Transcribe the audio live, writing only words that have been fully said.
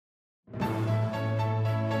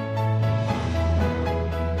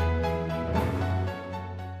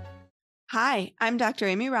Hi, I'm Dr.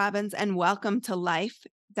 Amy Robbins, and welcome to Life,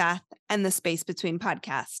 Death, and the Space Between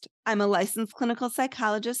podcast. I'm a licensed clinical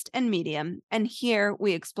psychologist and medium, and here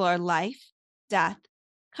we explore life, death,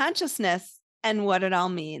 consciousness, and what it all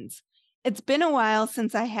means. It's been a while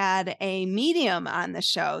since I had a medium on the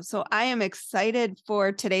show, so I am excited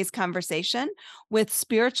for today's conversation with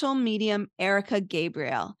spiritual medium Erica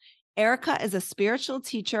Gabriel. Erica is a spiritual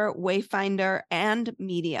teacher, wayfinder, and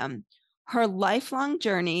medium. Her lifelong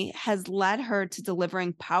journey has led her to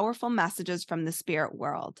delivering powerful messages from the spirit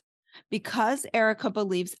world. Because Erica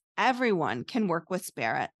believes everyone can work with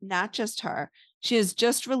spirit, not just her, she has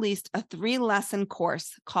just released a 3-lesson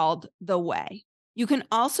course called The Way. You can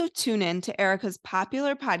also tune in to Erica's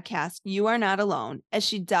popular podcast, You Are Not Alone, as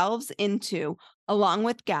she delves into, along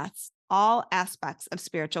with guests, all aspects of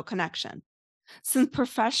spiritual connection. Since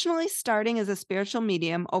professionally starting as a spiritual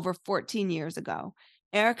medium over 14 years ago,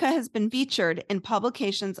 Erica has been featured in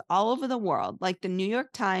publications all over the world, like the New York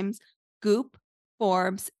Times, Goop,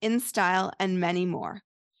 Forbes, InStyle, and many more.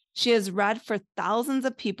 She has read for thousands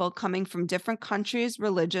of people coming from different countries,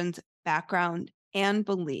 religions, background, and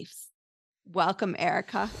beliefs. Welcome,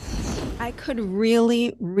 Erica. I could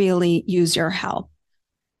really use your help.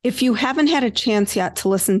 If you haven't had a chance yet to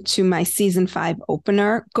listen to my season 5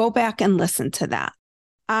 opener, go back and listen to that.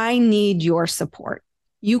 I need your support.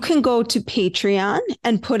 You can go to Patreon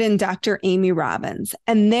and put in Dr. Amy Robbins,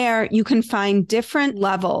 and there you can find different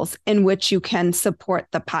levels in which you can support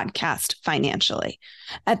the podcast financially.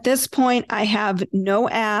 At this point, I have no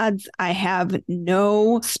ads, I have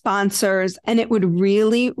no sponsors, and it would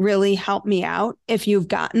really help me out if you've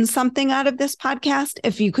gotten something out of this podcast,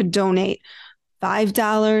 if you could donate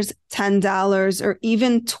 $5, $10, or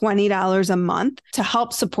even $20 a month to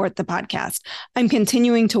help support the podcast. I'm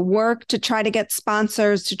continuing to work to try to get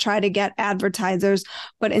sponsors, to try to get advertisers.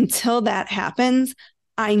 But until that happens,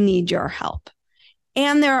 I need your help.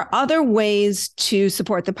 And there are other ways to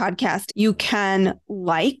support the podcast. You can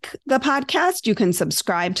like the podcast. You can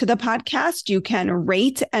subscribe to the podcast. You can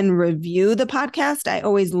rate and review the podcast. I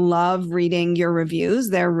always love reading your reviews.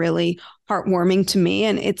 They're really heartwarming to me,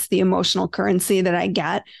 and it's the emotional currency that I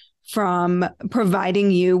get from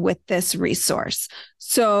providing you with this resource.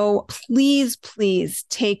 So please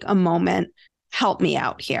take a moment. Help me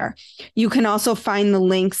out here. You can also find the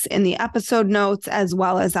links in the episode notes as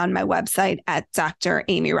well as on my website at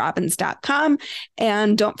dramyrobbins.com.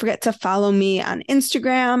 And don't forget to follow me on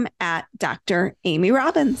Instagram at Dr. Amy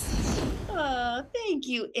Robbins. Oh, thank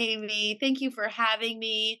you, Amy. Thank you for having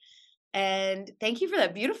me. And thank you for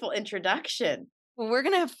that beautiful introduction. Well, we're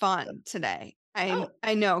going to have fun today.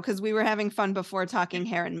 I know, because we were having fun before talking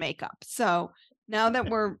hair and makeup. So now that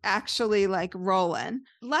we're actually like rolling,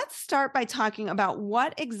 let's start by talking about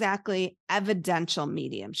what exactly evidential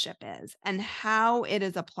mediumship is and how it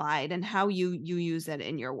is applied and how you use it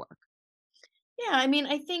in your work. Yeah, I mean,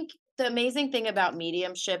 I think the amazing thing about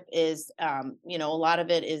mediumship is, a lot of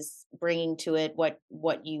it is bringing to it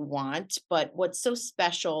what you want. But what's so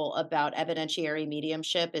special about evidentiary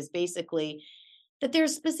mediumship is basically that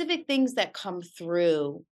there's specific things that come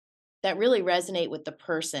through that really resonate with the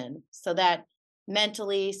person, so that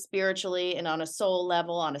mentally, spiritually, and on a soul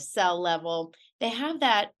level, on a cell level, they have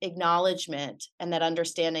that acknowledgement and that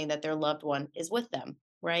understanding that their loved one is with them,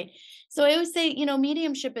 right? So I always say,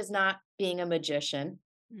 mediumship is not being a magician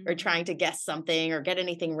or trying to guess something or get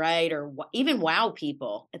anything right or even wow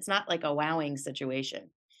people. It's not like a wowing situation,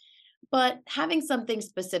 but having something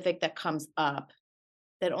specific that comes up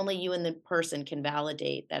that only you and the person can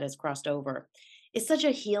validate that has crossed over is such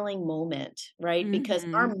a healing moment, right? Because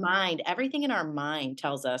our mind, everything in our mind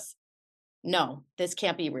tells us, no, this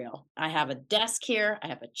can't be real. I have a desk here. I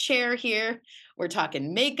have a chair here. We're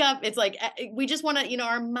talking makeup. It's like we just want to,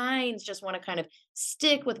 our minds just want to kind of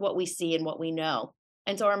stick with what we see and what we know.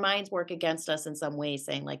 And so our minds work against us in some ways,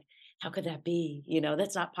 saying, like, how could that be?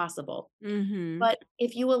 That's not possible. Mm-hmm. But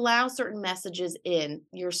if you allow certain messages in,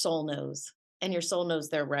 your soul knows, and your soul knows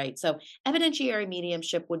they're right. So evidentiary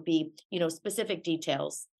mediumship would be, specific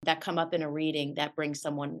details that come up in a reading that bring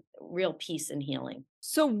someone real peace and healing.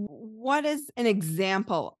 So what is an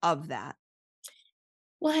example of that?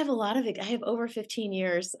 Well, I have a lot of it. I have over 15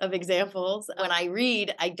 years of examples. When I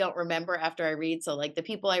read, I don't remember after I read. So, like the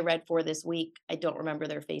people I read for this week, I don't remember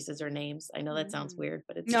their faces or names. I know that sounds weird,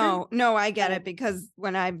 but it's true. No, I get it, because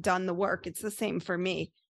when I've done the work, it's the same for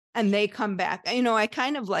me. And they come back. I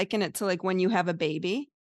kind of liken it to like when you have a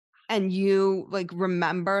baby and you like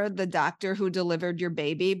remember the doctor who delivered your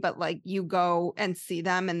baby, but like you go and see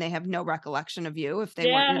them and they have no recollection of you if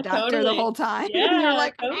they weren't your Yeah, doctor the totally. whole time. And you're Yeah,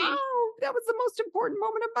 like, totally. oh, that was the most important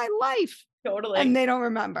moment of my life. Totally. And they don't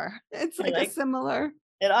remember. It's You're like a like, similar.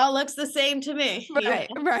 It all looks the same to me. Yeah. Right,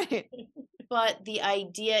 right. But the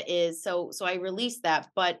idea is, so I released that,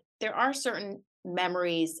 but there are certain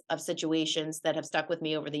memories of situations that have stuck with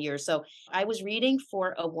me over the years. So I was reading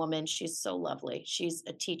for a woman. She's so lovely. She's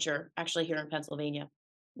a teacher actually here in Pennsylvania.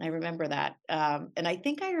 And I remember that. And I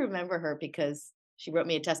think I remember her because she wrote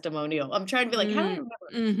me a testimonial. I'm trying to be like, how do I Mm, remember?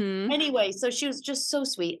 mhm, Anyway, so she was just so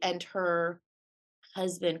sweet. And her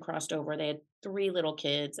husband crossed over. They had 3 little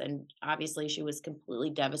kids. And obviously she was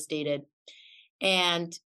completely devastated,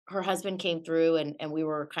 and her husband came through, and we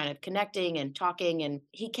were kind of connecting and talking, and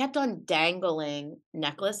he kept on dangling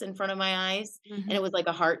necklace in front of my eyes, and it mhm, was like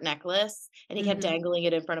a heart necklace, and he kept mhm, dangling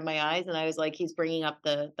it in front of my eyes, and I was like, he's bringing up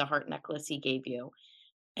the heart necklace he gave you.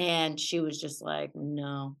 And she was just like,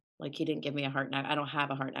 no, like, he didn't give me a heart neck, I don't have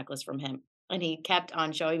a heart necklace from him. And he kept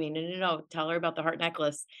on showing me, no, no, no, tell her about the heart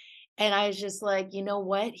necklace. And I was just like, you know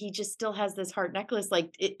what? He just still has this heart necklace.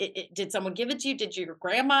 Like, did someone give it to you? Did your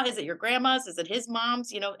grandma? Is it your grandma's? Is it his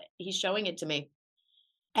mom's? He's showing it to me.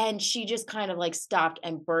 And she just kind of like stopped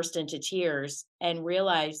and burst into tears and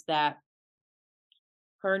realized that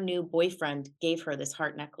her new boyfriend gave her this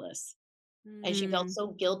heart necklace. And she felt mm, so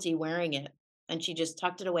guilty wearing it. And she just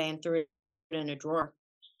tucked it away and threw it in a drawer.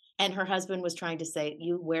 And her husband was trying to say,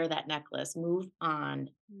 "You wear that necklace, move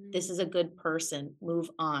on. This is a good person, move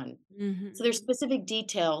on." So there's mhm. specific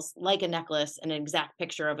details like a necklace and an exact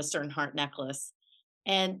picture of a certain heart necklace.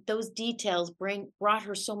 And those details brought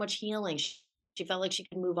her so much healing. She felt like she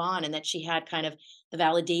could move on, and that she had kind of the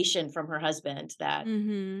validation from her husband that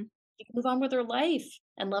Mhm, she could move on with her life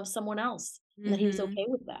and love someone else, and that he was mhm, okay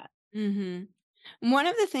with that. mhm. One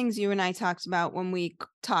of the things you and I talked about when we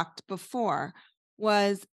talked before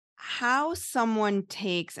was how someone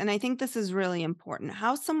takes, and I think this is really important,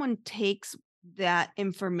 how someone takes that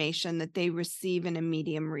information that they receive in a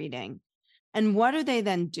medium reading and what do they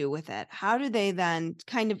then do with it? How do they then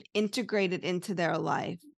kind of integrate it into their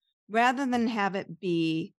life rather than have it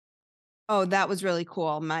be, oh, that was really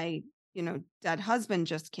cool. My, dead husband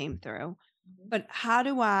just came through. Mhm. But how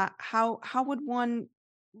would one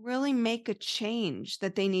really make a change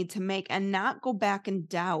that they need to make and not go back and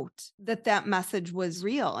doubt that that message was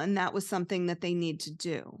real and that was something that they need to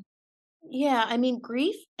do? Yeah, I mean,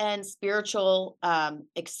 grief and spiritual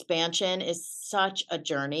expansion is such a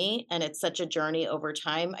journey, and it's such a journey over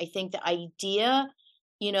time. I think the idea,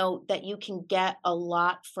 that you can get a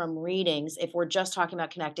lot from readings, if we're just talking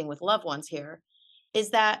about connecting with loved ones here,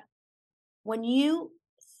 is that when you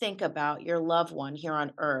think about your loved one here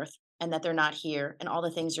on earth and that they're not here and all the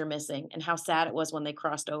things you're missing and how sad it was when they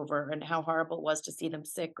crossed over and how horrible it was to see them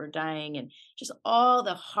sick or dying and just all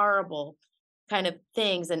the horrible kind of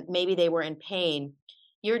things, and maybe they were in pain,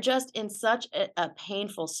 you're just in such a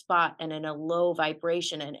painful spot and in a low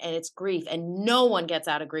vibration, and it's grief, and no one gets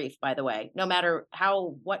out of grief, by the way, no matter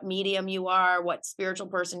what medium you are, what spiritual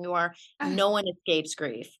person you are, Ah, no one escapes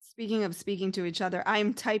grief. speaking of speaking to each other,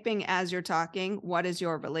 I'm typing as you're talking, what is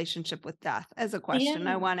your relationship with death as a Yeah, question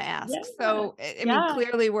I want to ask. yeah, So, I mean, yeah.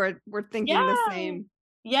 clearly we're thinking the Yeah. same,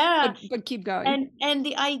 Yeah. but keep going. And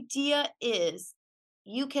the idea is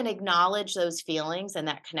you can acknowledge those feelings and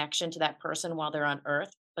that connection to that person while they're on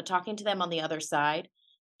earth, but talking to them on the other side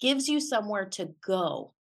gives you somewhere to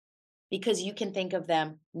go because you can think of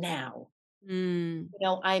them now. Mm,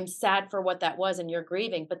 I'm sad for what that was and you're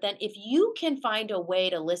grieving. But then if you can find a way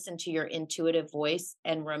to listen to your intuitive voice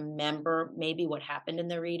and remember maybe what happened in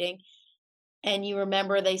the reading, and you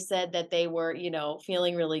remember they said that they were,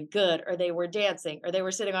 feeling really good, or they were dancing, or they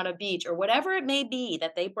were sitting on a beach, or whatever it may be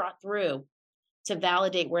that they brought through to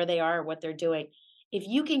validate where they are, what they're doing. If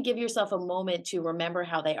you can give yourself a moment to remember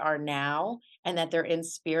how they are now and that they're in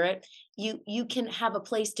spirit, you can have a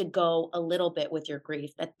place to go a little bit with your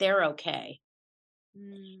grief, that they're okay.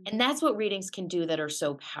 mm, And that's what readings can do that are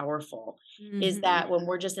so powerful, is mhm. that when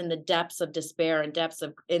we're just in the depths of despair and depths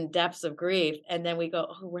of grief, and then we go,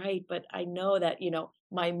 "Oh, right, but I know that,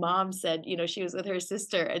 my mom said, she was with her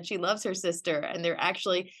sister and she loves her sister, and they're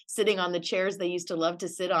actually sitting on the chairs they used to love to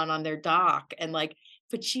sit on their dock, and like,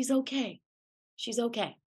 but she's okay. She's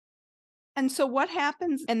okay." And so what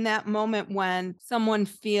happens in that moment when someone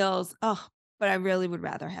feels, "Oh, but I really would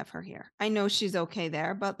rather have her here. I know she's okay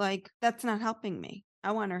there, but, like, that's not helping me.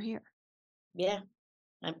 I want her here." Yeah.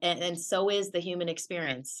 And so is the human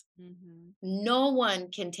experience. Mhm. No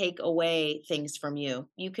one can take away things from you.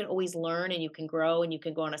 You can always learn and you can grow and you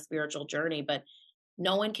can go on a spiritual journey, but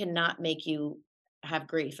no one cannot make you have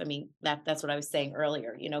grief. I mean, that's what I was saying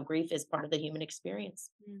earlier. Grief is part of the human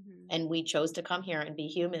experience. Mhm. And we chose to come here and be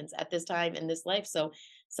humans at this time in this life. So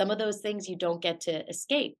some of those things you don't get to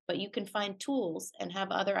escape, but you can find tools and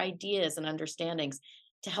have other ideas and understandings.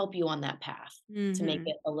 to help you on that path to make Hmm.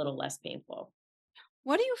 it a little less painful.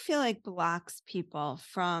 What do you feel like blocks people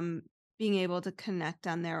from being able to connect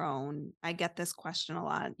on their own? I get this question a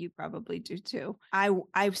lot. You probably do too.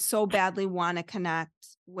 I so badly want to connect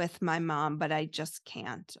with my mom, but I just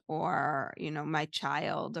can't. Or, my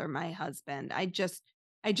child or my husband. I just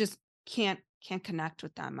can't connect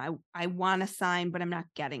with them. I want a sign, but I'm not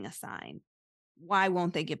getting a sign. Why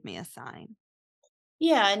won't they give me a sign?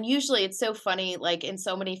 Yeah, and usually it's so funny, like, in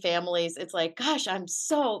so many families, it's like, gosh,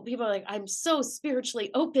 people are like, "I'm so spiritually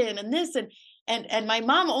open and this and my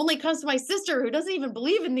mom only comes to my sister who doesn't even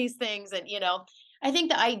believe in these things." And, I think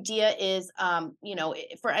the idea is,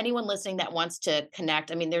 for anyone listening that wants to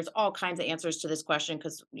connect, I mean, there's all kinds of answers to this question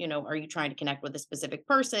because, are you trying to connect with a specific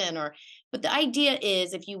person but the idea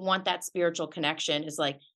is if you want that spiritual connection is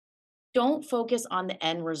like, don't focus on the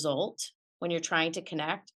end result when you're trying to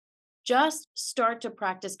connect. Just start to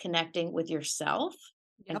practice connecting with yourself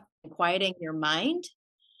and Yep. quieting your mind.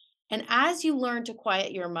 And as you learn to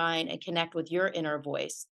quiet your mind and connect with your inner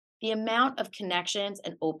voice, the amount of connections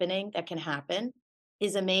and opening that can happen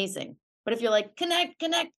is amazing. But if you're like, connect,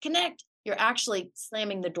 connect, connect, you're actually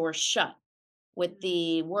slamming the door shut with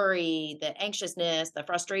the worry, the anxiousness, the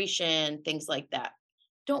frustration, things like that.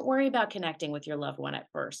 Don't worry about connecting with your loved one at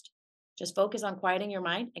first. Just focus on quieting your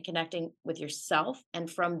mind and connecting with yourself. And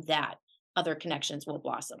from that, other connections will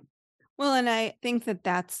blossom. Well, and I think that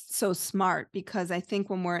that's so smart because I think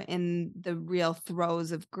when we're in the real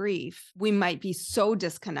throes of grief, we might be so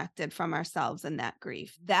disconnected from ourselves in that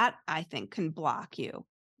grief. That I think can block you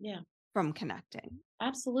Yeah, from connecting.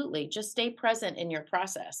 absolutely. Just stay present in your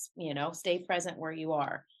process, stay present where you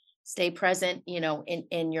are. Stay present,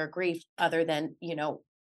 in your grief, other than,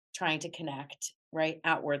 trying to connect, right?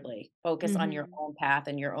 Outwardly. Focus on your Mhm. own path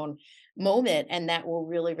and your own moment. And that will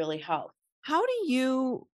really, really help. How do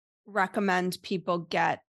you recommend people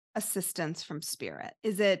get assistance from spirit?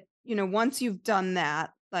 Is it, once you've done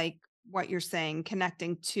that, like what you're saying,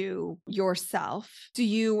 connecting to yourself, do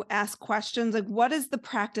you ask questions? Like, what does the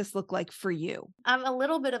practice look like for you? I'm a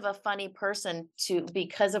little bit of a funny person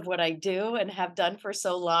because of what I do and have done for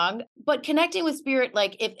so long. But connecting with spirit,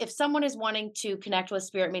 like if someone is wanting to connect with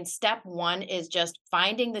spirit, I mean, step one is just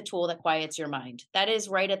finding the tool that quiets your mind. That is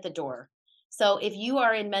right at the door. So if you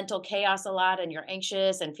are in mental chaos a lot and you're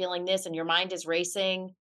anxious and feeling this and your mind is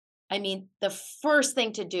racing, I mean, the first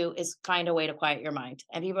thing to do is find a way to quiet your mind.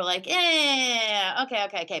 And people are like, yeah, okay,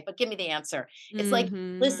 okay, okay, but give me the answer. It's like,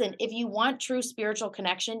 Mhm. listen, if you want true spiritual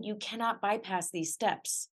connection, you cannot bypass these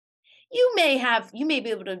steps. You may be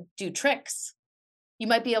able to do tricks. You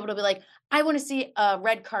might be able to be like, I want to see a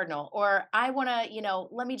red cardinal, or I want to,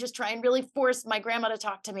 let me just try and really force my grandma to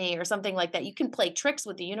talk to me, or something like that. You can play tricks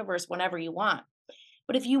with the universe whenever you want.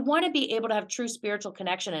 But if you want to be able to have true spiritual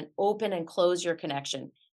connection and open and close your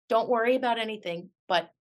connection, don't worry about anything,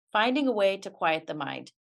 but finding a way to quiet the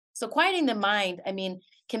mind. So, quieting the mind, I mean,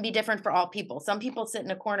 can be different for all people. Some people sit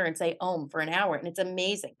in a corner and say Om for an hour, and it's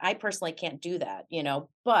amazing. I personally can't do that,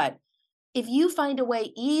 but if you find a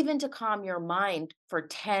way even to calm your mind for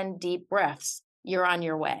 10 deep breaths, you're on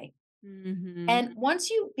your way. Mhm. And once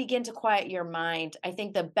you begin to quiet your mind, I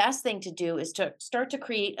think the best thing to do is to start to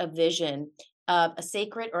create a vision of a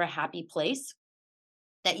sacred or a happy place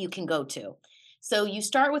that you can go to. So you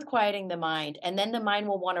start with quieting the mind, and then the mind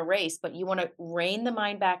will want to race, but you want to rein the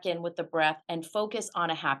mind back in with the breath and focus on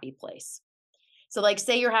a happy place. So, like,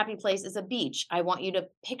 say your happy place is a beach. I want you to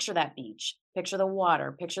picture that beach, picture the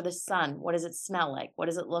water, picture the sun. What does it smell like? What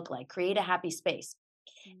does it look like? Create a happy space.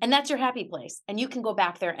 And that's your happy place. And you can go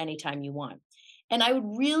back there anytime you want. And I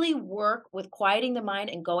would really work with quieting the mind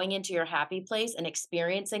and going into your happy place and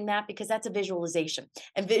experiencing that because that's a visualization.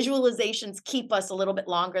 And visualizations keep us a little bit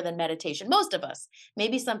longer than meditation. Most of us.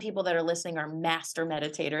 Maybe some people that are listening are master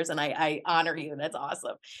meditators, and I honor you. That's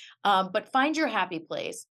awesome. But find your happy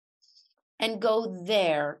place and go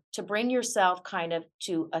there to bring yourself kind of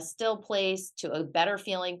to a still place, to a better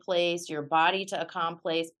feeling place, your body to a calm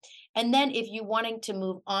place. And then if you wanting to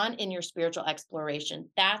move on in your spiritual exploration,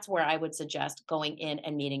 that's where I would suggest going in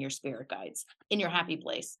and meeting your spirit guides in your happy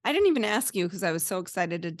place. I didn't even ask you because I was so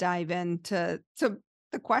excited to dive into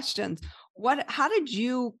the questions. How did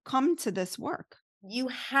you come to this work? You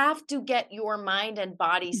have to get your mind and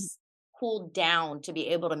body Mhm. cooled down to be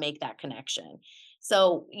able to make that connection.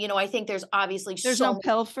 So, I think there's obviously There's no so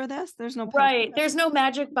pill for this? There's no pill for right. this? There's no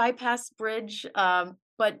magic bypass bridge.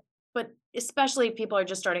 But especially if people are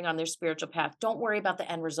just starting on their spiritual path, don't worry about the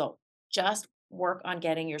end result. Just work on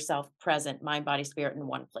getting yourself present, mind, body, spirit in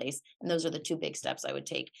one place. And those are the two big steps I would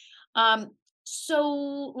take. Um,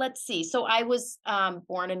 So let's see. So I was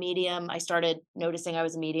born a medium. I started noticing I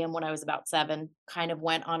was a medium when I was about 7. Kind of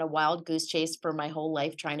went on a wild goose chase for my whole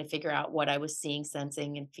life, trying to figure out what I was seeing,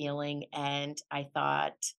 sensing, and feeling. And I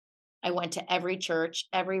thought I went to every church,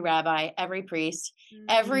 every rabbi, every priest, Mm.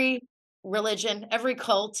 every religion, every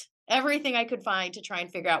cult, everything I could find to try and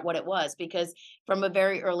figure out what it was. Because from a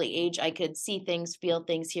very early age, I could see things, feel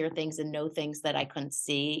things, hear things, and know things that I couldn't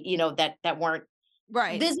see. That weren't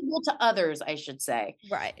Right, visible to others, I should say.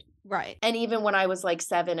 right, right. And even when I was like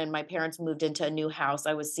 7 and my parents moved into a new house,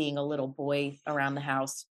 I was seeing a little boy around the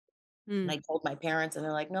house. And Mm, I told my parents, and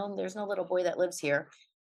they're like, "No, there's no little boy that lives here."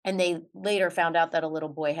 And they later found out that a little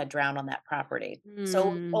boy had drowned on that property. So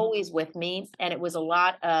it was mm, always with me. And it was a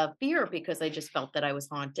lot of fear because I just felt that I was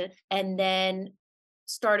haunted. And then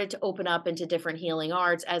started to open up into different healing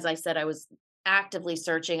arts. As I said, I was actively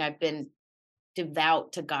searching. I've been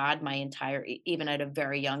devout to God my entire even at a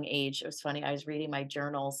very young age. It was funny, I was reading my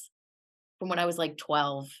journals from when I was like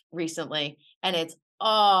 12 recently, and it's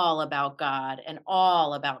all about God and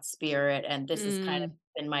all about spirit, and this is kind of mm.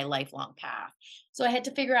 been my lifelong path. So I had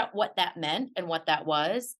to figure out what that meant and what that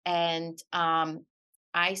was, and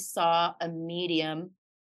I saw a medium,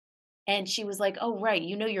 and she was like, "Oh, right,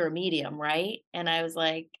 you're a medium, right?" And I was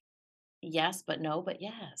like, "Yes, but no, but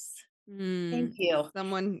yes. Thank Mm. you."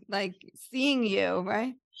 Someone, like, seeing you,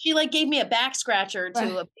 right? She, like, gave me a back scratcher to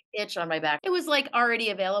Right. a big itch on my back. It was, like, already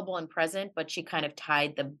available and present, but she kind of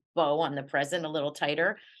tied the bow on the present a little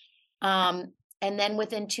tighter. And then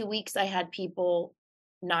within 2 weeks, I had people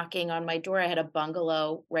knocking on my door. I had a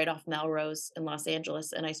bungalow right off Melrose in Los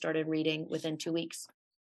Angeles, and I started reading within 2 weeks.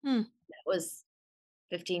 Hmm. That was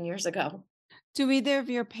 15 years ago. Do either of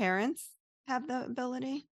your parents have the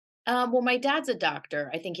ability? Well, my dad's a doctor.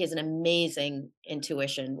 I think he has an amazing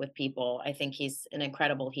intuition with people. I think he's an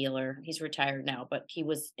incredible healer. He's retired now, but he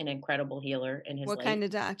was an incredible healer in his What life. kind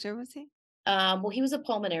of doctor was he? Well, he was a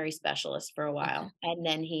pulmonary specialist for a Okay. while, and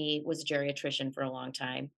then he was a geriatrician for a long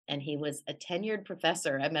time, and he was a tenured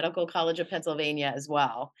professor at Medical College of Pennsylvania as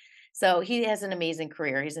well. So he has an amazing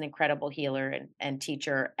career. He's an incredible healer and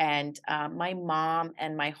teacher. And my mom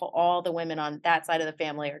and all the women on that side of the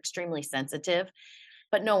family are extremely sensitive,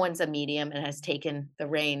 but no one's a medium and has taken the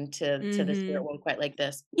reign to the spirit Mhm. world quite like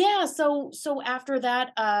this. Yeah, so after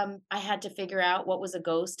that, I had to figure out what was a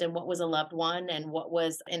ghost and what was a loved one and what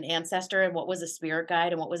was an ancestor and what was a spirit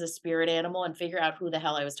guide and what was a spirit animal and figure out who the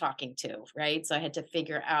hell I was talking to, right? So I had to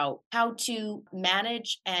figure out how to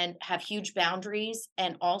manage and have huge boundaries,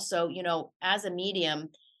 and also, as a medium,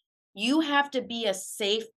 you have to be a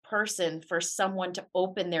safe person for someone to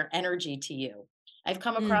open their energy to you. I've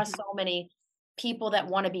come across Mhm. so many people that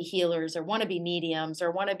want to be healers or want to be mediums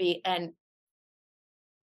or want to be, and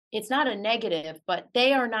it's not a negative, but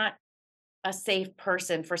they are not a safe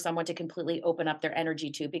person for someone to completely open up their energy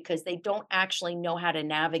to because they don't actually know how to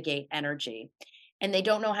navigate energy and they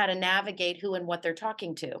don't know how to navigate who and what they're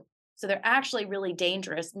talking to. So they're actually really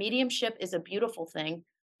dangerous. Mediumship is a beautiful thing.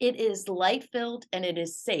 It is light filled and it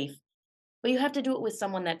is safe, but you have to do it with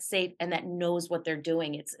someone that's safe and that knows what they're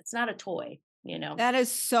doing. It's not a toy. That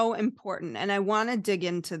is so important, and I wanna dig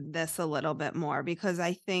into this a little bit more because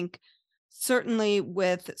I think certainly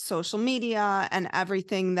with social media and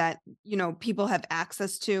everything that, people have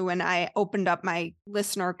access to, and I opened up my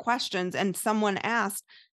listener questions and someone asked,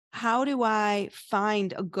 "How do I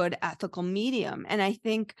find a good ethical medium?" And I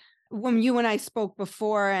think when you and I spoke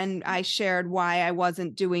before and I shared why I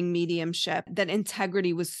wasn't doing mediumship, that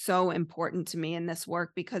integrity was so important to me in this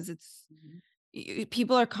work because it's Mhm.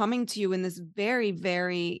 people are coming to you in this very,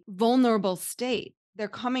 very vulnerable state. They're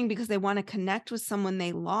coming because they want to connect with someone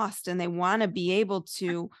they lost and they want to be able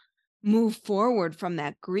to move forward from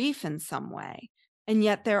that grief in some way. And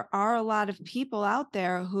yet there are a lot of people out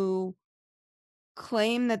there who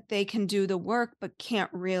claim that they can do the work but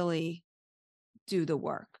can't really do the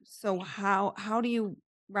work. So how do you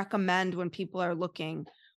recommend when people are looking,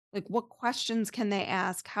 like, what questions can they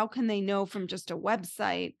ask? How can they know from just a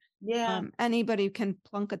website? Yeah. Anybody can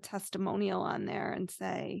plunk a testimonial on there and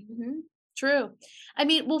say, Mhm. True. I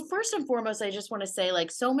mean, well, first and foremost, I just want to say, like,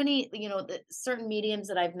 so many, certain mediums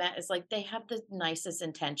that I've met is like they have the nicest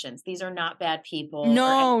intentions. These are not bad people or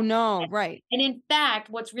 "No, no, right." and in fact,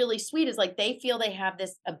 what's really sweet is like they feel they have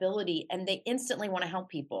this ability and they instantly want to help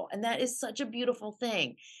people. And that is such a beautiful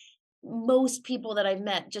thing. Most people that I've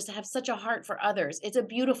met just have such a heart for others. It's a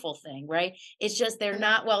beautiful thing, right? It's just they're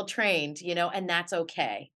not well trained, and that's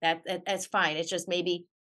okay. That's fine. It's just maybe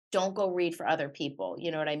don't go read for other people.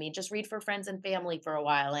 You know what I mean? Just read for friends and family for a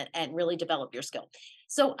while and really develop your skill.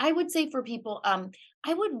 So I would say for people,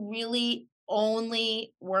 I would really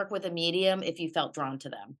only work with a medium if you felt drawn to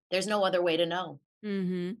them. There's no other way to know.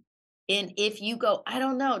 Mhm. And if you go, I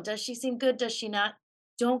don't know, does she seem good? Does she not?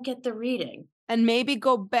 Don't get the reading. And maybe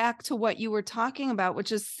go back to what you were talking about,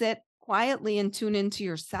 which is sit quietly and tune into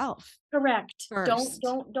yourself Correct. Don't first.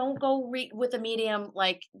 don't don't go read with a medium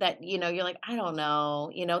like that, you're like, I don't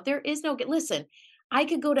know, there is no listen, I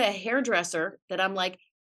could go to a hairdresser that I'm like,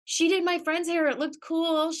 she did my friend's hair, it looked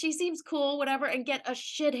cool, she seems cool, whatever, and get a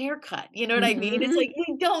shit haircut. You know what I mean? It's Mhm. like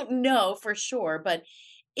we don't know for sure, but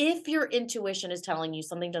if your intuition is telling you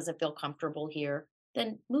something doesn't feel comfortable here,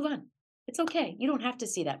 then move on. It's okay. You don't have to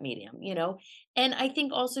see that medium. And I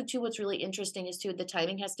think also too, what's really interesting is too, the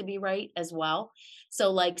timing has to be right as well.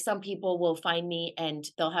 So like some people will find me and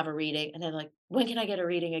they'll have a reading and they're like, when can I get a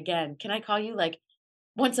reading again? Can I call you like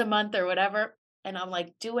once a month or whatever? And I'm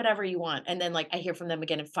like, do whatever you want. And then like I hear from them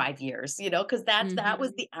again in 5 years, because that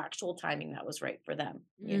was Mhm. the actual timing that was right for them.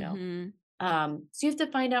 Mhm. So you have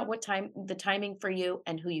to find out the timing for you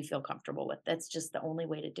and who you feel comfortable with. That's just the only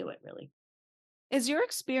way to do it, really. Is your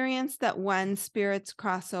experience that when spirits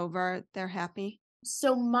cross over, they're happy?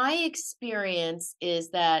 So my experience is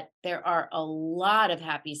that there are a lot of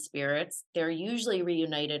happy spirits. They're usually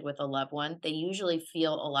reunited with a loved one. They usually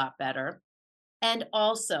feel a lot better. And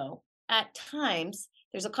also, at times,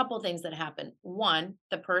 there's a couple things that happen. One,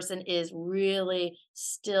 the person is really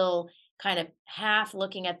still kind of half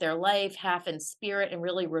looking at their life, half in spirit, and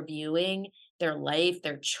really reviewing their life,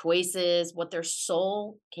 their choices, what their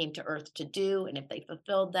soul came to earth to do, and if they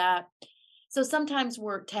fulfilled that. So sometimes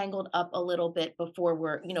we're tangled up a little bit before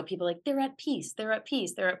people are like, they're at peace, they're at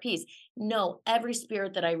peace, they're at peace. No, every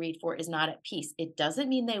spirit that I read for is not at peace. It doesn't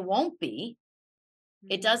mean they won't be.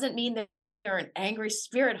 It Mhm. doesn't mean that they're an angry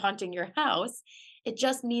spirit haunting your house. It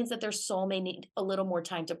just means that their soul may need a little more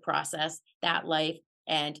time to process that life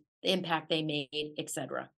and the impact they made,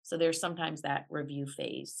 etc. So there's sometimes that review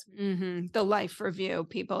phase. Mhm. The life review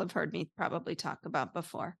people have heard me probably talk about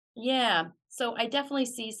before. Yeah. So I definitely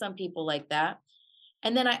see some people like that.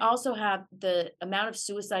 And then I also have the amount of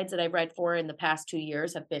suicides that I've read for in the past 2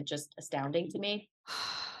 years have been just astounding to me.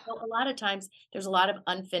 So a lot of times there's a lot of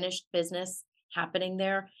unfinished business happening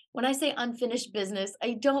there. When I say unfinished business,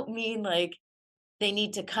 I don't mean like they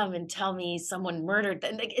need to come and tell me someone murdered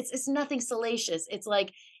them. Like it's nothing salacious. It's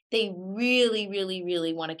like they really, really,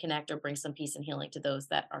 really want to connect or bring some peace and healing to those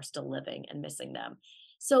that are still living and missing them.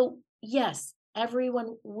 So yes,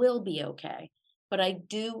 everyone will be okay. But I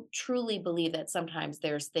do truly believe that sometimes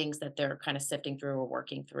there's things that they're kind of sifting through or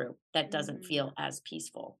working through that doesn't Mhm. feel as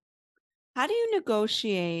peaceful. How do you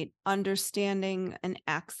negotiate understanding like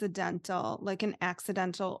an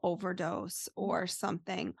accidental overdose or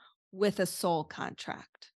something with a soul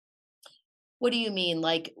contract? What do you mean?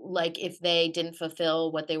 Like if they didn't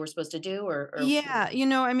fulfill what they were supposed to do or Yeah,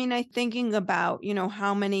 I mean, I thinking about,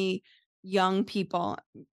 how many young people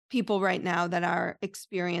right now that are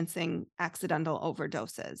experiencing accidental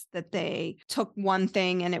overdoses, that they took one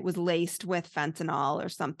thing and it was laced with fentanyl or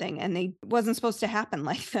something and they it wasn't supposed to happen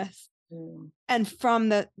like this. Mm. And from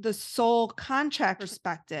the sole contract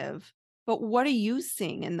perspective, but what are you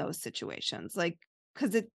seeing in those situations? Like,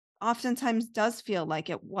 because it oftentimes does feel like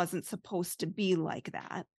it wasn't supposed to be like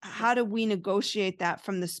that. How do we negotiate that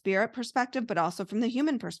from the spirit perspective, but also from the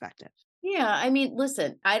human perspective? Yeah, I mean,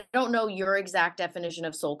 listen, I don't know your exact definition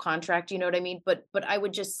of soul contract, you know what I mean? But I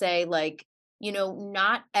would just say like,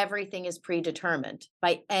 not everything is predetermined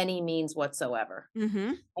by any means whatsoever.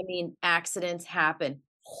 Mhm. I mean, accidents happen.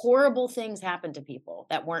 Horrible things happen to people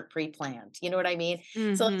that weren't pre-planned. You know what I mean?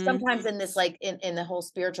 So like, Mhm. sometimes in this like in the whole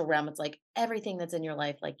spiritual realm, it's like everything that's in your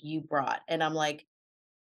life like you brought. And I'm like,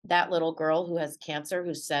 that little girl who has cancer,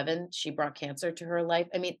 who's 7, she brought cancer to her life.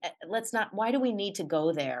 I mean, let's not why do we need to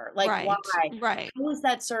go there? Like, why? Right. Right. How is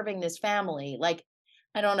that serving this family? Like,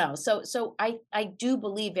 I don't know. So I do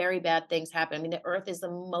believe very bad things happen. I mean, the earth is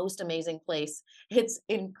the most amazing place. It's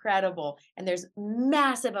incredible. And there's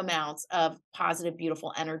massive amounts of positive,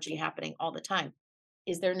 beautiful energy happening all the time.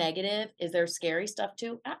 Is there negative? Is there scary stuff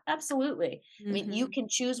too? Absolutely. I mean, you Mhm. can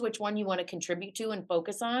choose which one you want to contribute to and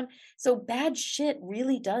focus on. So bad shit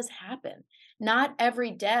really does happen. Not every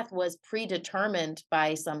death was predetermined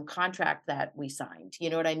by some contract that we signed. You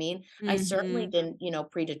know what I mean? I certainly Mhm.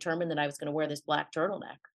 didn't, predetermine that I was going to wear this black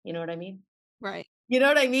turtleneck. You know what I mean? Right. You know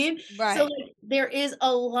what I mean? So Right. like, there is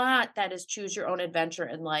a lot that is choose your own adventure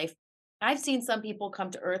in life. I've seen some people come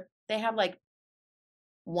to earth, they have like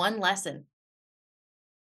one lesson.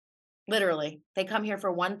 Literally, they come here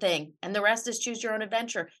for one thing, and the rest is choose your own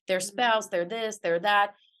adventure. Their Mhm. spouse, they're this, they're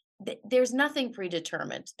that. there's nothing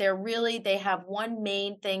predetermined. They have one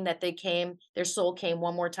main thing that their soul came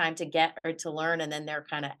one more time to get or to learn, and then they're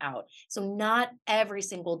kind of out. So not every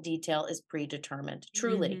single detail is predetermined,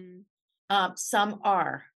 truly. Mhm. Some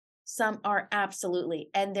are. Some are absolutely.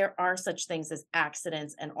 And there are such things as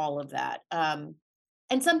accidents and all of that.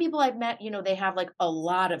 And some people I've met, they have like a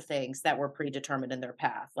lot of things that were predetermined in their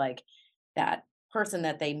path, like that person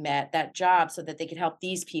that they met, that job, so that they could help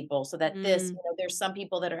these people, so that Mm. there's some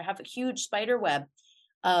people that have a huge spider web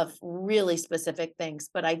of really specific things,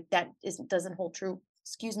 but doesn't hold true,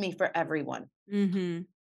 excuse me, for everyone. Mhm.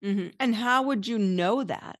 Mhm. And how would you know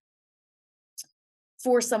that?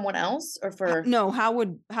 For someone else or for, No, how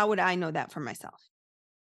would I know that for myself?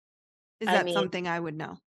 Is I that mean, something I would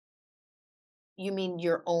know? you mean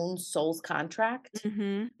your own soul's contract?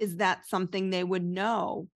 Mhm. Is that something they would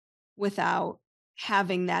know without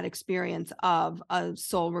having that experience of a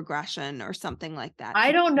soul regression or something like that I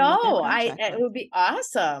to don't know what their know. contract It was? would be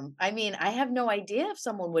awesome. I mean, I have no idea if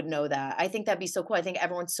someone would know that. I think that'd be so cool. I think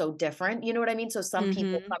everyone's so different. You know what I mean? So some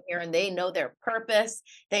people Mhm. come here and they know their purpose.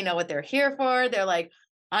 They know what they're here for. They're like,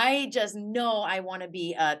 I just know I want to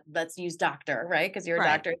be let's use doctor, right? Because you're a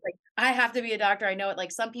Right. doctor. It's like, I have to be a doctor. I know it. Like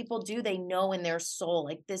some people do, they know in their soul,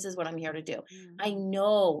 like, this is what I'm here to do. I Mhm.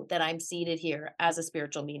 know that I'm seated here as a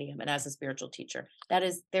spiritual medium and as a spiritual teacher.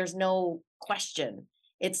 There's no question.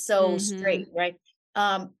 It's so straight, Mhm. right?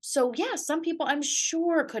 So yeah, some people I'm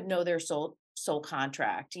sure could know their soul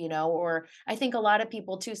contract, or I think a lot of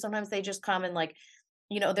people too, sometimes they just come and like,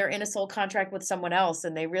 they're in a soul contract with someone else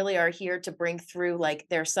and they really are here to bring through like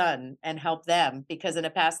their son and help them because in a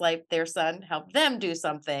past life their son helped them do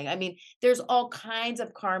something. I mean, there's all kinds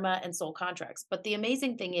of karma and soul contracts, but the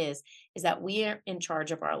amazing thing is that we are in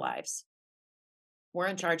charge of our lives. We're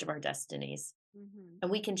in charge of our destinies Mhm.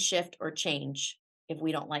 and we can shift or change if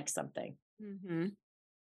we don't like something. Mhm.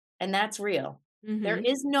 And that's real. There Mhm.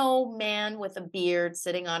 is no man with a beard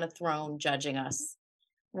sitting on a throne judging us.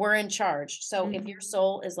 We're in charge. So if your Mhm.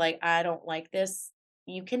 soul is like, I don't like this,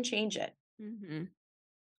 you can change it. Mhm.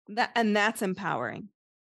 That's empowering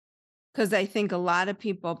because I think a lot of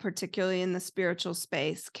people, particularly in the spiritual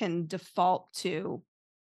space, can default to,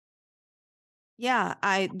 yeah,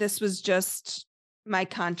 I this was just my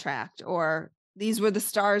contract, or these were the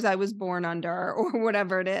stars I was born under, or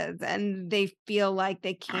whatever it is, and they feel like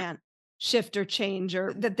they can't shift or change,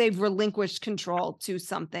 or that they've relinquished control to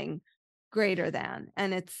something greater than,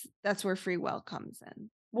 and that's where free will comes in.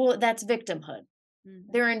 Well, that's victimhood. Mhm.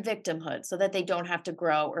 They're in victimhood so that they don't have to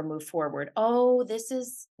grow or move forward. Oh, this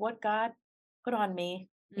is what God put on me.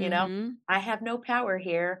 You know, Mhm. I have no power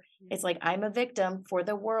here. It's like I'm a victim for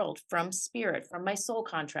the world from spirit, from my soul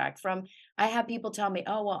contract, I have people tell me,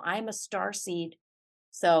 oh, well, I'm a star seed.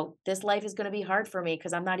 So this life is going to be hard for me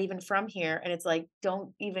because I'm not even from here. And it's like,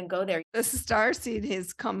 don't even go there. The star seed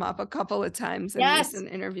has come up a couple of times in Yes. recent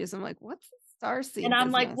interviews. I'm like, "What's the star And seed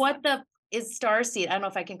I'm like, business?" what the is star seed? I don't know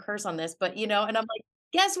if I can curse on this, but and I'm like,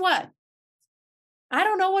 guess what? I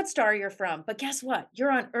don't know what star you're from, but guess what?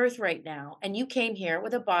 You're on earth right now and you came here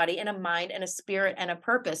with a body and a mind and a spirit and a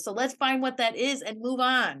purpose. So let's find what that is and move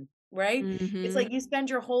on, right? It's Mhm. like you spend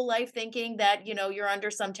your whole life thinking that, you're under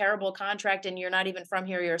some terrible contract and you're not even from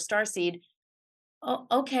here, you're a star seed. Oh,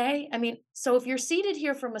 okay. I mean, so if you're seated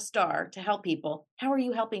here from a star to help people, how are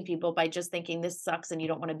you helping people by just thinking this sucks and you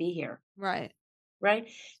don't want to be here, Right. right?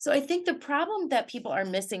 So I think the problem that people are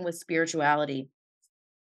missing with spirituality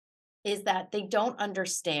is that they don't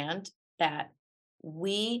understand that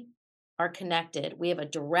we are connected. We have a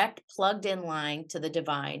direct plugged in line to the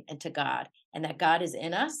divine and to God, and that God is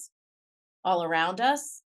in us, all around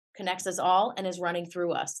us, connects us all, and is running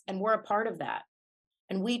through us. And we're a part of that.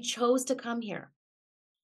 And we chose to come here.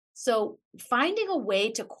 So, finding a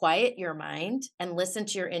way to quiet your mind and listen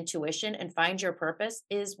to your intuition and find your purpose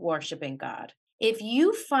is worshiping God. If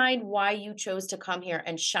you find why you chose to come here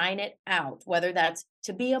and shine it out, whether that's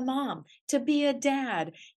to be a mom, to be a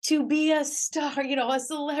dad, to be a star, a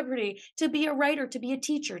celebrity, to be a writer, to be a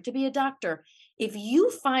teacher, to be a doctor, if you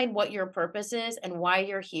find what your purpose is and why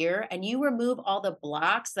you're here, and you remove all the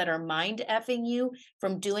blocks that are mind effing you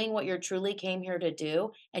from doing what you truly came here to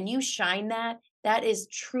do, and you shine that is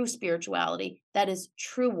true spirituality. That is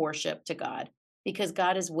true worship to God because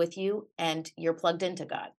God is with you and you're plugged into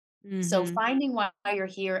God. So Mhm. finding why you're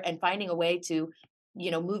here and finding a way to,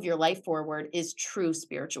 move your life forward is true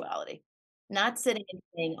spirituality. Not sitting and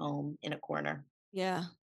saying "Om" in a corner. Yeah.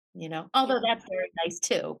 although that's very nice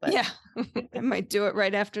too, but Yeah, I might do it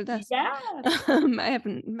right after this. yeah. I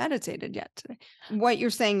haven't meditated yet today. What you're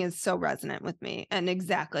saying is so resonant with me and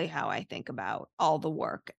exactly how I think about all the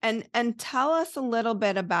work. And tell us a little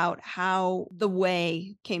bit about how the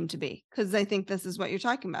way came to be, because I think this is what you're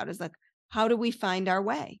talking about is like, how do we find our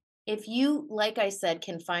way? If you, like I said,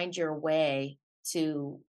 can find your way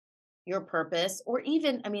to your purpose, or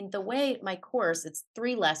even, I mean, the way my course, it's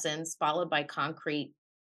 3 lessons followed by concrete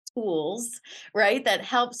tools, right? That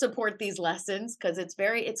help support these lessons because it's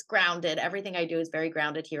grounded. Everything I do is very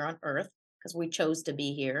grounded here on earth because we chose to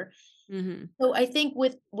be here. Hmm. So I think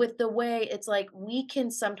with the way it's like we can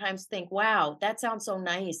sometimes think, wow, that sounds so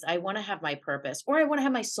nice. I want to have my purpose, or I want to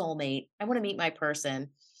have my soulmate. I want to meet my person,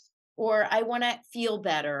 or I want to feel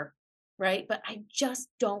better, right? But I just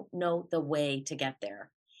don't know the way to get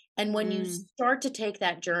there. And when you Mm, start to take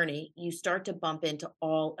that journey, you start to bump into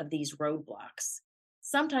all of these roadblocks.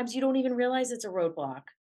 Sometimes you don't even realize it's a roadblock.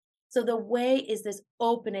 So the way is this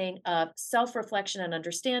opening of self reflection and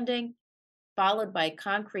understanding, followed by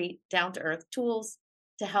concrete, down to earth tools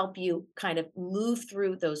to help you kind of move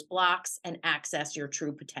through those blocks and access your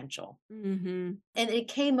true potential. hmm. And it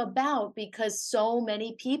came about because so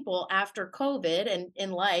many people after COVID and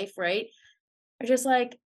in life, right, are just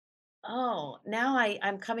like, oh, now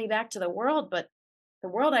I'm coming back to the world, but the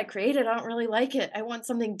world I created, I don't really like it. I want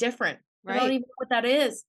something different. And I don't Right. even know what that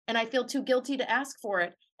is. And I feel too guilty to ask for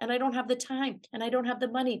it. And I don't have the time and I don't have the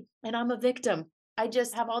money. And I'm a victim. I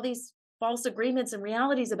just have all these false agreements and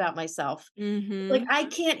realities about myself. Like, Hmm. I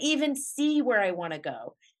can't even see where I wanna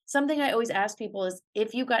go. Something I always ask people is,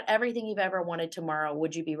 "If you got everything you've ever wanted tomorrow,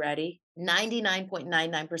 would you be ready?"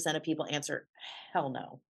 99.99% of people answer, "Hell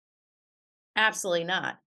no. Absolutely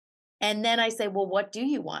not." And then I say, "Well, what do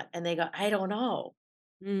you want?" And they go, "I don't know."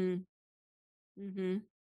 Mm, hmm.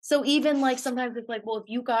 So even, like, sometimes it's like, well, if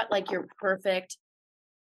you got, like, your perfect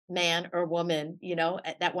man or woman,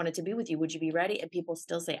 that wanted to be with you, would you be ready? And people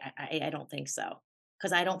still say, I don't think so,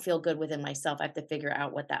 because I don't feel good within myself. I have to figure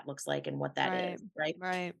out what that looks like and what that Right. is, right?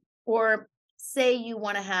 Right. Or say you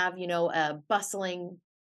want to have, a bustling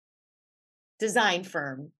design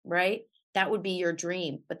firm, right? That would be your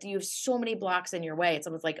dream, but you have so many blocks in your way. It's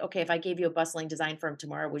almost like, okay, if I gave you a bustling design firm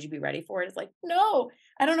tomorrow, would you be ready for it? It's like, no,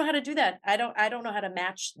 I don't know how to do that. I don't know how to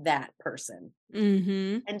match that person.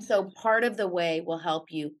 Hmm. And so part of the way will help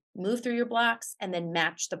you move through your blocks and then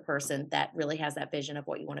match the person that really has that vision of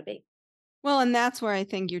what you want to be. Well, and that's where I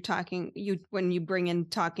think when you bring in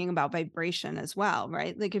talking about vibration as well,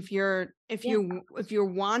 right? Like Yeah. if you're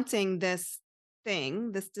wanting this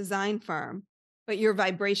thing, this design firm, but your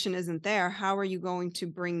vibration isn't there, how are you going to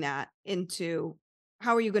bring that into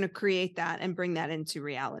how are you going to create that and bring that into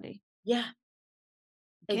reality? Yeah,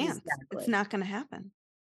 You can't. It's exactly. not going to happen.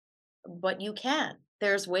 But you can.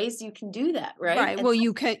 There's ways you can do that, right? Right. And Well,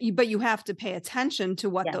 but you have to pay attention to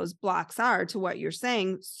what yeah, those blocks are, to what you're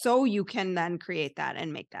saying, so you can then create that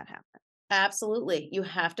and make that happen. absolutely. You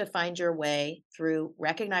have to find your way through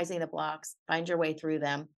recognizing the blocks, find your way through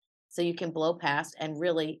them so you can blow past and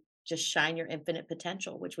really just shine your infinite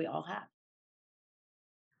potential, which we all have.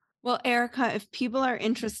 Well, Erica, if people are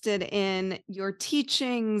interested in your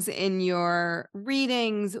teachings, in your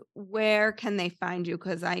readings, where can they find you?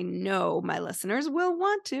 Because I know my listeners will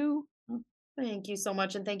want to. Mm, thank you so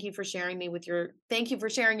much. And thank you for sharing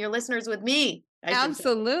your listeners with me, I should say.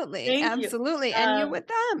 Absolutely. Thank you. Absolutely. And you Um, with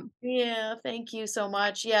them. Yeah, thank you so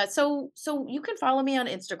much. Yeah, so you can follow me on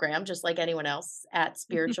Instagram just like anyone else at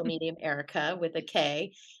Spiritual Medium Erica with a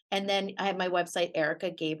K. And then I have my website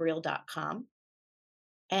ericagabriel.com.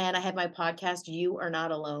 And I have my podcast You Are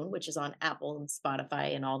Not Alone, which is on Apple and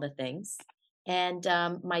Spotify and all the things. And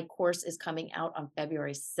my course is coming out on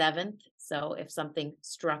February 7th. So if something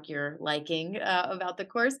struck your liking about the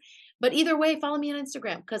course, but either way, follow me on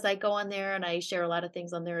Instagram because I go on there and I share a lot of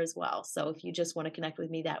things on there as well. So if you just want to connect with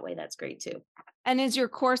me that way, that's great too. And is your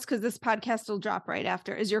course, because this podcast will drop right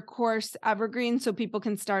after, is your course evergreen so people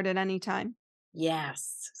can start at any time?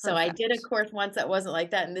 Yes. So I did a Perfect. course once that wasn't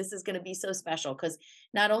like that, and this is going to be so special because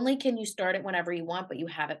not only can you start it whenever you want, but you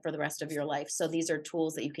have it for the rest of your life. So these are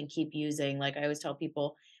tools that you can keep using. Like I always tell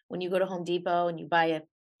people, when you go to Home Depot and you buy a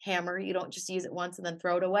hammer, you don't just use it once and then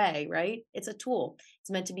throw it away, right? It's a tool. It's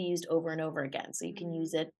meant to be used over and over again. So you can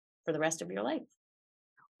use it for the rest of your life.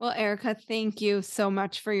 Well, Erica, thank you so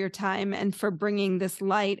much for your time and for bringing this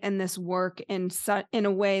light and this work in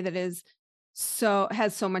a way that is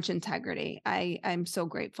has so much integrity. I'm so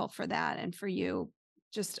grateful for that and for you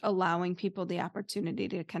just allowing people the opportunity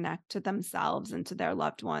to connect to themselves and to their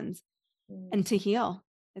loved ones Mm. and to heal.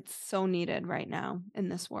 It's so needed right now in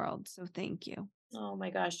this world. So thank you. Oh my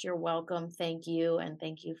gosh, you're welcome. Thank you. And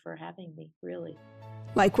thank you for having me, really.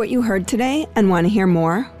 Like what you heard today and want to hear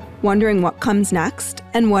more? Wondering what comes next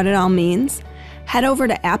and what it all means? Head over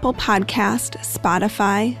to Apple Podcast,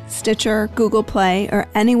 Spotify, Stitcher, Google Play, or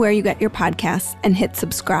anywhere you get your podcasts and hit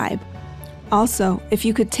subscribe. Also, if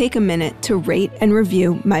you could take a minute to rate and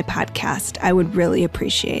review my podcast, I would really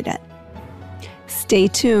appreciate it. Stay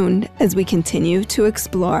tuned as we continue to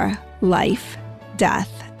explore life,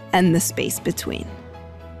 death, and the space between.